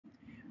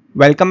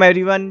Welcome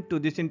everyone to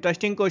this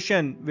interesting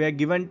question where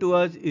given to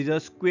us is a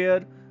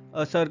square,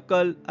 a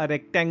circle, a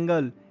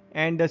rectangle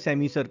and a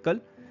semicircle.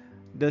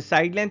 The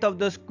side length of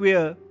the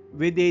square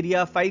with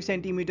area 5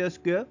 cm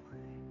square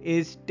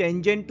is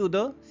tangent to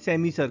the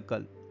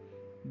semicircle.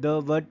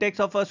 The vertex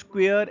of a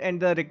square and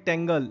the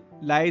rectangle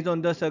lies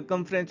on the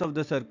circumference of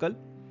the circle.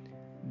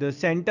 The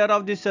center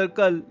of the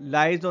circle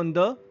lies on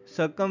the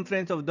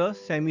circumference of the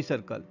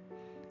semicircle.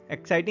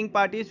 Exciting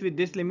part is with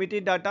this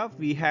limited data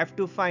we have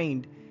to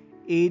find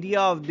area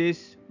of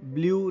this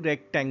blue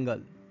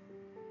rectangle.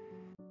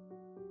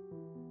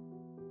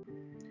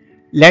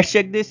 Let's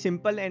check this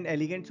simple and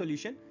elegant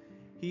solution.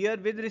 Here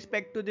with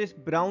respect to this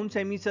brown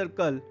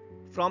semicircle,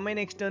 from an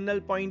external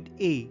point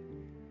a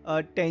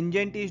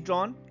tangent is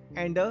drawn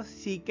and a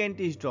secant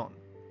is drawn.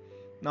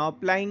 Now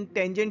applying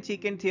tangent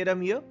secant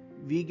theorem here,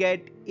 we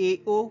get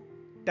AO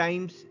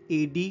times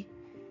AD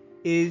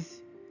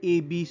is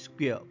AB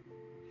square.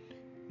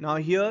 Now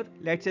here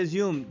let's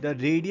assume the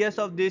radius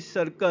of this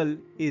circle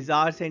is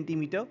r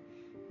centimeter,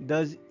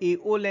 thus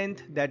AO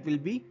length that will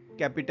be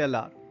capital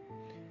R.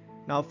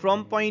 Now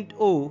from point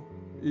O,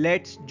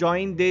 let's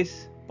join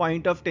this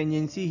point of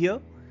tangency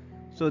here.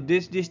 So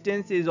this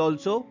distance is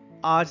also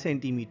r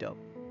centimeter.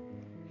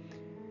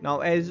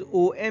 Now as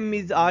OM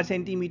is r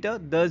centimeter,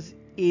 thus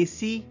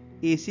AC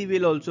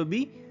will also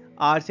be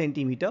r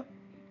centimeter.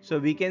 So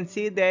we can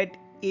say that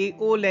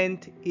AO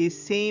length is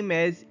same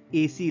as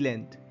AC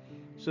length.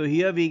 So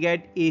here we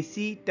get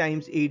AC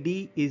times AD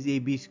is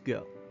AB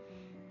square.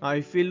 Now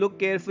if we look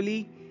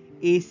carefully,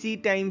 AC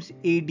times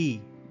AD,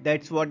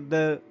 that's what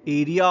the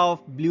area of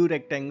blue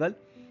rectangle.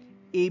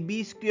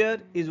 AB square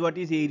is what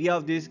is area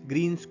of this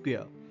green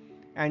square.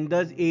 And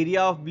thus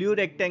area of blue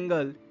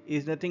rectangle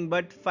is nothing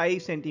but 5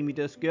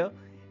 cm square,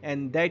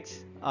 and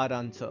that's our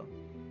answer.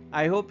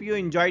 I hope you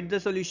enjoyed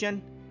the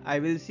solution. I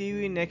will see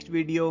you in next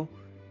video.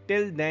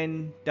 Till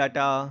then,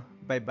 tata,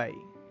 bye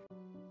bye.